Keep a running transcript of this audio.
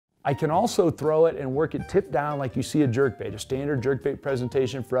I can also throw it and work it tip down like you see a jerkbait, a standard jerkbait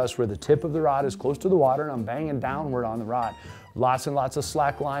presentation for us where the tip of the rod is close to the water and I'm banging downward on the rod. Lots and lots of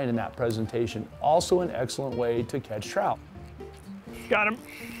slack line in that presentation. Also an excellent way to catch trout. Got him.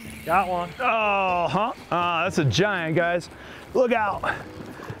 Got one. Oh, that's a giant, guys. Look out.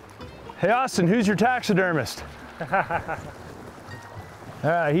 Hey, Austin, who's your taxidermist?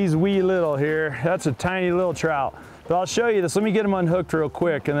 He's wee little here. That's a tiny little trout. But I'll show you this. Let me get him unhooked real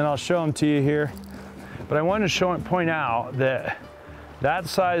quick and then I'll show him to you here. But I wanted to point out that that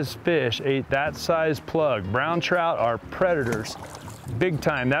size fish ate that size plug. Brown trout are predators, big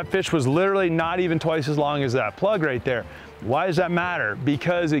time. That fish was literally not even twice as long as that plug right there. Why does that matter?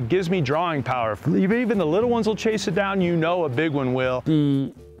 Because it gives me drawing power. Even the little ones will chase it down, you know a big one will.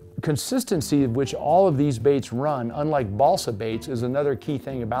 The consistency of which all of these baits run, unlike balsa baits, is another key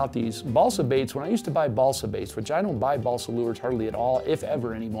thing about these. Balsa baits, when I used to buy balsa baits, which I don't buy balsa lures hardly at all, if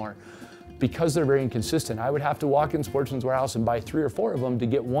ever anymore, because they're very inconsistent. I would have to walk in Sportsman's Warehouse and buy 3 or 4 of them to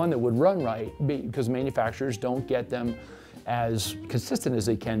get one that would run right, because manufacturers don't get them as consistent as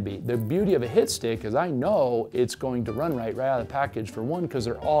they can be. The beauty of a hit stick is I know it's going to run right out of the package, for one, because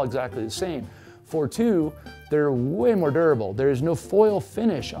they're all exactly the same. For two, they're way more durable. There's no foil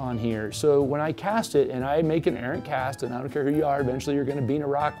finish on here. So when I cast it and I make an errant cast, and I don't care who you are, eventually you're gonna bean a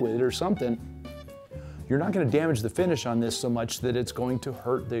rock with it or something, you're not gonna damage the finish on this so much that it's going to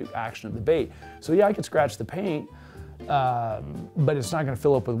hurt the action of the bait. So yeah, I could scratch the paint, but it's not gonna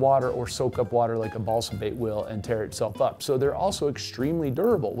fill up with water or soak up water like a balsa bait will and tear itself up. So they're also extremely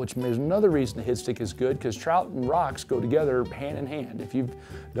durable, which is another reason the hit stick is good, because trout and rocks go together hand in hand. If you've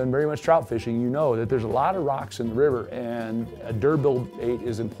done very much trout fishing, you know that there's a lot of rocks in the river, and a durable bait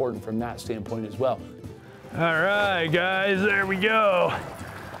is important from that standpoint as well. All right, guys, there we go.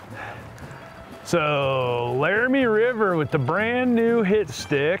 So Laramie River with the brand new hit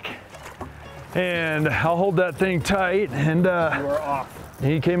stick. And I'll hold that thing tight, and you are off.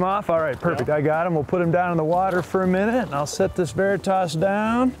 He came off? All right, perfect. Yep. I got him. We'll put him down in the water for a minute, and I'll set this Veritas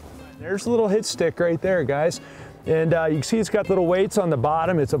down. There's a little hit stick right there, guys. And you can see it's got little weights on the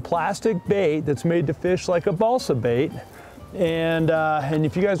bottom. It's a plastic bait that's made to fish like a balsa bait. And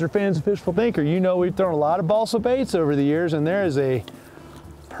if you guys are fans of Fishful Thinker, you know we've thrown a lot of balsa baits over the years, and there is a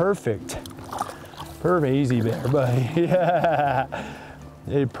perfect, easy there, buddy. Yeah.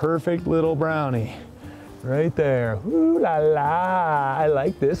 A perfect little brownie right there. Ooh la la, I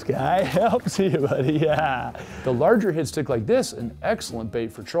like this guy. Helps you, buddy, yeah. The larger hit stick like this, an excellent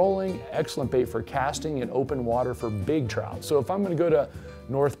bait for trolling, excellent bait for casting in open water for big trout. So if I'm gonna go to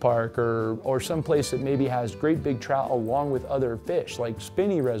North Park or someplace that maybe has great big trout along with other fish, like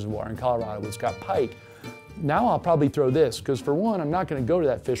Spinney Reservoir in Colorado, it's got pike, now I'll probably throw this, because for one, I'm not gonna go to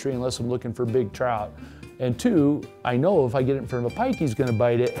that fishery unless I'm looking for big trout. And two, I know if I get it in front of a pike, he's gonna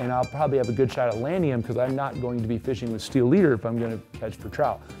bite it, and I'll probably have a good shot at landing him, because I'm not going to be fishing with steel leader if I'm gonna catch for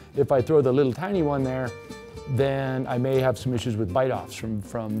trout. If I throw the little tiny one there, then I may have some issues with bite-offs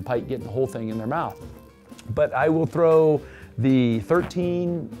from pike getting the whole thing in their mouth. But I will throw the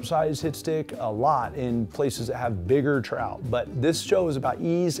 13 size hit stick a lot in places that have bigger trout. But this show is about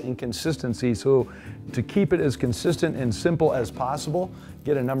ease and consistency. So to keep it as consistent and simple as possible,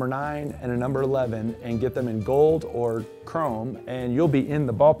 get a number 9 and a number 11 and get them in gold or chrome, and you'll be in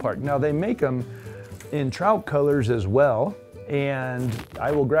the ballpark. Now they make them in trout colors as well, and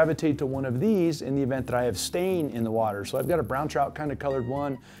I will gravitate to one of these in the event that I have stain in the water. So I've got a brown trout kind of colored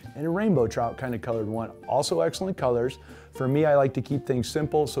one and a rainbow trout kind of colored one. Also excellent colors. For me, I like to keep things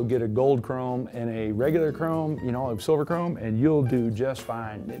simple, so get a gold chrome and a regular chrome, you know, a silver chrome, and you'll do just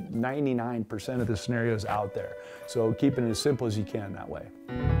fine. 99% of the scenarios out there. So keeping it as simple as you can that way.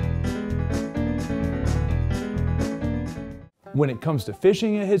 When it comes to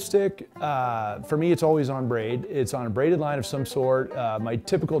fishing a hit stick, for me it's always on braid. It's on a braided line of some sort. My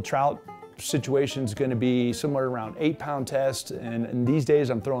typical trout situation is going to be somewhere around 8-pound test, and these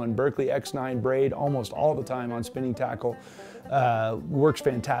days I'm throwing Berkley X9 braid almost all the time on spinning tackle. Works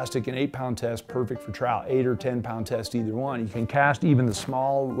fantastic. An 8-pound test, perfect for trout. 8 or 10-pound test, either one. You can cast even the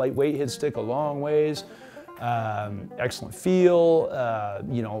small lightweight hit stick a long ways. Excellent feel,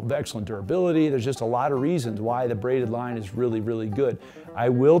 you know, excellent durability. There's just a lot of reasons why the braided line is really, really good. I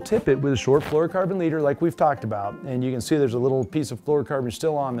will tip it with a short fluorocarbon leader like we've talked about, and you can see there's a little piece of fluorocarbon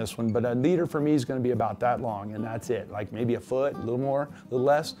still on this one, but a leader for me is going to be about that long, and that's it, like maybe a foot, a little more, a little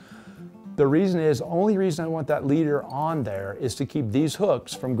less. The reason is, only reason I want that leader on there is to keep these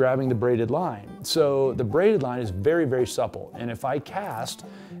hooks from grabbing the braided line. So the braided line is very, very supple, and if I cast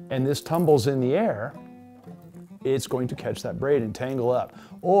and this tumbles in the air, it's going to catch that braid and tangle up.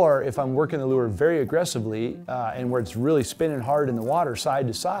 Or if I'm working the lure very aggressively and where it's really spinning hard in the water side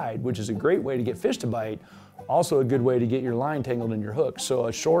to side, which is a great way to get fish to bite, also a good way to get your line tangled in your hook. So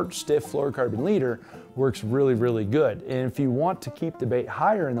a short, stiff fluorocarbon leader works really, really good. And if you want to keep the bait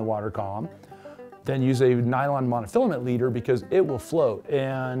higher in the water column, then use a nylon monofilament leader because it will float.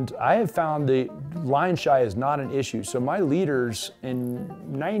 And I have found the line shy is not an issue. So my leaders in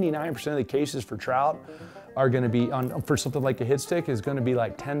 99% of the cases for trout are gonna be on, for something like a hit stick, is gonna be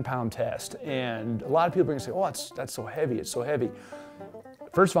like 10-pound test. And a lot of people are gonna say, oh, that's so heavy, it's so heavy.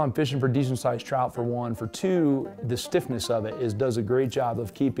 First of all, I'm fishing for decent sized trout for one. For two, the stiffness of it does a great job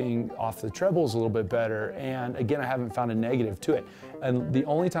of keeping off the trebles a little bit better. And again, I haven't found a negative to it. And the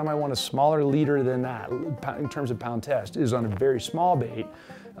only time I want a smaller leader than that, in terms of pound test, is on a very small bait,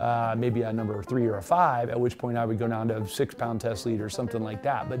 maybe a number 3 or a 5, at which point I would go down to a 6-pound test leader, something like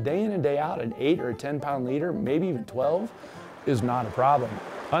that. But day in and day out, an 8 or a 10-pound leader, maybe even 12, is not a problem.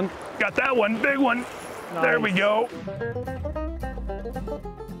 Got that one, big one. Nice. There we go.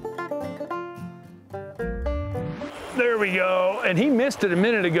 There we go. And he missed it a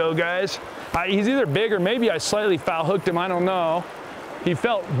minute ago, guys. He's either big or maybe I slightly foul hooked him, I don't know. He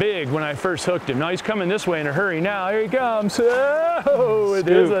felt big when I first hooked him. Now he's coming this way in a hurry now. Here he comes. Oh, it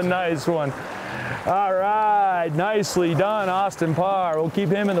is a nice one. All right, nicely done, Austin Parr. We'll keep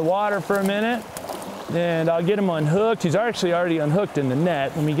him in the water for a minute and I'll get him unhooked. He's actually already unhooked in the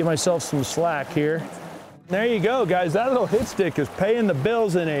net. Let me give myself some slack here. There you go, guys. That little hit stick is paying the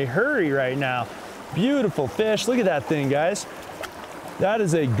bills in a hurry right now. Beautiful fish. Look at that thing, guys. That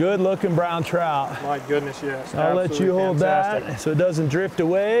is a good looking brown trout. My goodness, yes. I'll let you hold that so it doesn't drift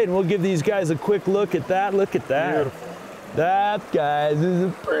away, and we'll give these guys a quick look at that. Look at that. Beautiful. That, guys, is a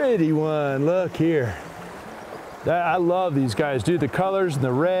pretty one. Look here. I love these guys, dude. The colors and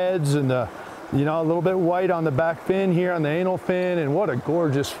the reds and the, you know, a little bit white on the back fin here on the anal fin, and what a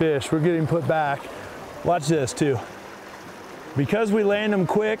gorgeous fish. We're getting put back. Watch this too. Because we land them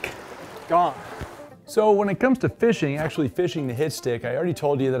quick, gone. So when it comes to fishing, actually fishing the hit stick, I already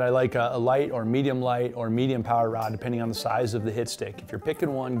told you that I like a light or medium power rod, depending on the size of the hit stick. If you're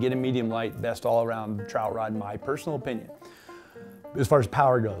picking one, get a medium light, best all around trout rod in my personal opinion. As far as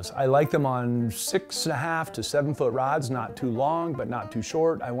power goes, I like them on 6.5 to 7 foot rods, not too long, but not too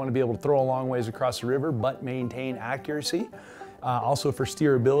short. I want to be able to throw a long ways across the river, but maintain accuracy. Also for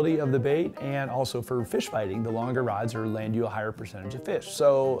steerability of the bait, and also for fish fighting. The longer rods are land you a higher percentage of fish.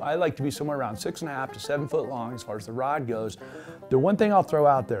 So I like to be somewhere around 6.5 to 7 foot long as far as the rod goes. The one thing I'll throw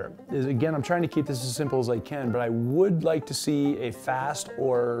out there is, again, I'm trying to keep this as simple as I can, but I would like to see a fast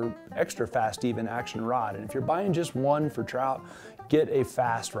or extra fast even action rod. And if you're buying just one for trout, get a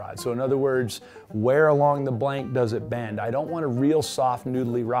fast rod. So in other words, where along the blank does it bend? I don't want a real soft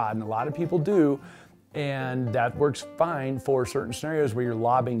noodly rod, and a lot of people do. And that works fine for certain scenarios where you're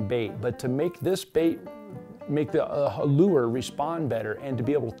lobbing bait. But to make this bait, make the lure respond better and to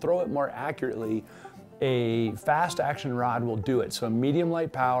be able to throw it more accurately, a fast action rod will do it. So medium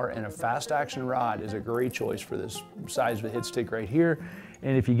light power and a fast action rod is a great choice for this size of a hit stick right here.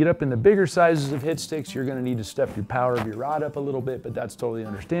 And if you get up in the bigger sizes of hit sticks, you're gonna need to step your power of your rod up a little bit, but that's totally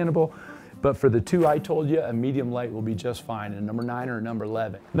understandable. But for the two I told you, a medium light will be just fine, a number 9 or a number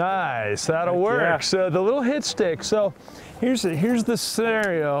 11. Nice, that'll work. Yeah. So the little hit stick. So here's the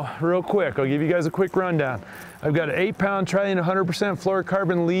scenario real quick. I'll give you guys a quick rundown. I've got an 8-pound Trillium 100%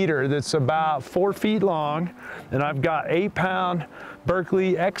 fluorocarbon leader that's about 4 feet long, and I've got 8-pound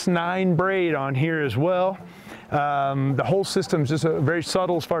Berkley X9 braid on here as well. The whole system's just very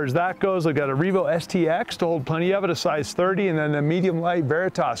subtle as far as that goes. I've got a Revo STX to hold plenty of it, a size 30, and then a medium light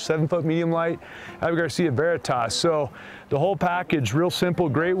Veritas, 7-foot medium light Ave Garcia Veritas. So the whole package, real simple,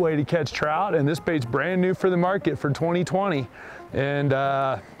 great way to catch trout, and this bait's brand new for the market for 2020. And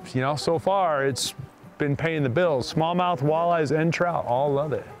you know, so far it's been paying the bills. Smallmouth, walleyes, and trout all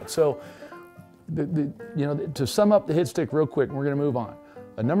love it. So, you know, to sum up the hit stick real quick, and we're gonna move on.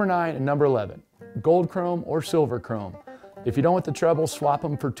 A number 9 and number 11. Gold chrome or silver chrome. If you don't want the treble, swap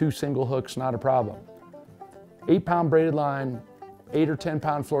them for 2 single hooks, not a problem. 8-pound braided line, 8 or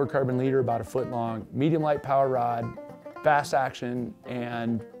 10-pound fluorocarbon leader, about 1 foot long, medium light power rod, fast action,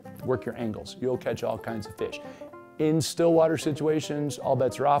 and work your angles. You'll catch all kinds of fish. In still water situations, all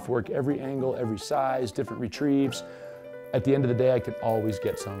bets are off. Work every angle, every size, different retrieves. At the end of the day, I could always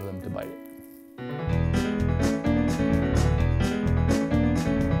get some of them to bite it.